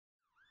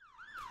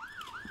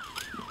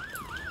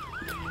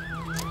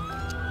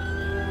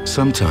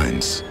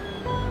Sometimes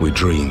we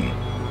dream,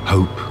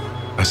 hope,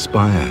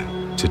 aspire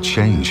to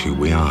change who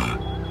we are,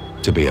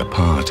 to be a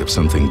part of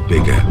something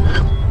bigger.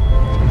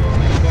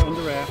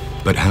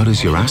 But how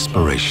does your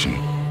aspiration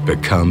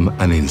become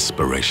an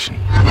inspiration?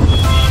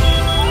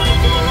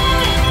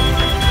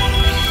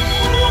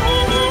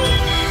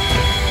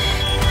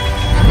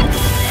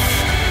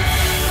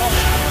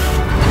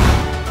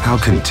 How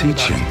can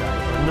teaching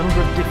a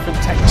number of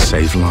different techniques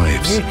save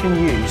lives? You can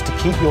use to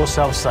keep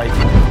yourself safe.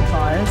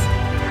 Pliers.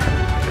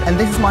 And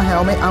this is my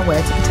helmet I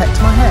wear to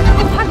protect my head.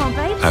 Oh, hang on,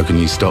 babe. How can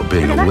you stop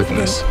being a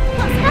witness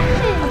What's happening?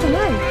 I don't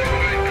know.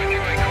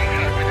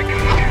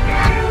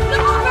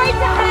 Look straight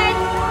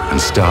ahead. and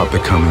start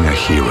becoming a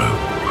hero?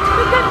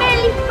 Look at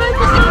Millie,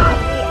 focus.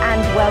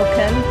 And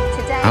welcome.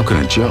 Today, How can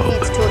a job I'm here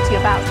to talk to you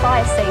about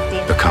fire safety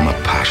in the become a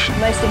home. passion?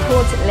 Most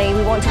importantly,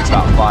 we want to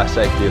About fire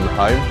safety in the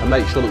home and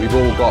make sure that we've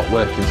all got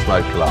working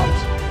smoke alarms.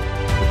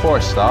 Before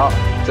I start,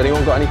 has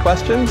anyone got any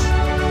questions?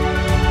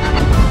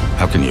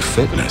 How can your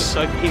fitness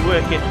So keep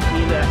working.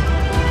 You there.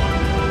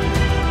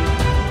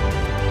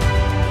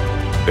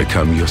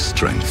 become your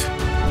strength?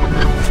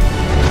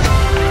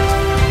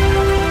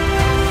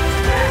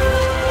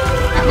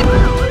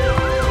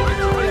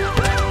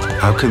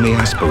 How can the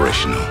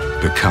aspirational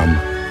become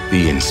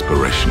the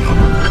inspirational?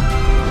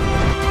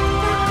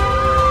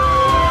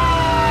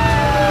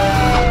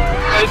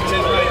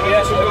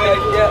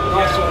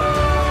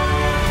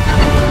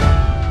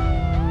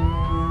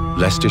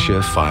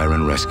 Leicestershire Fire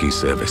and Rescue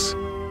Service.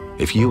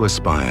 If you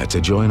aspire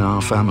to join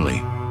our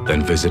family,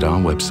 then visit our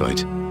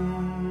website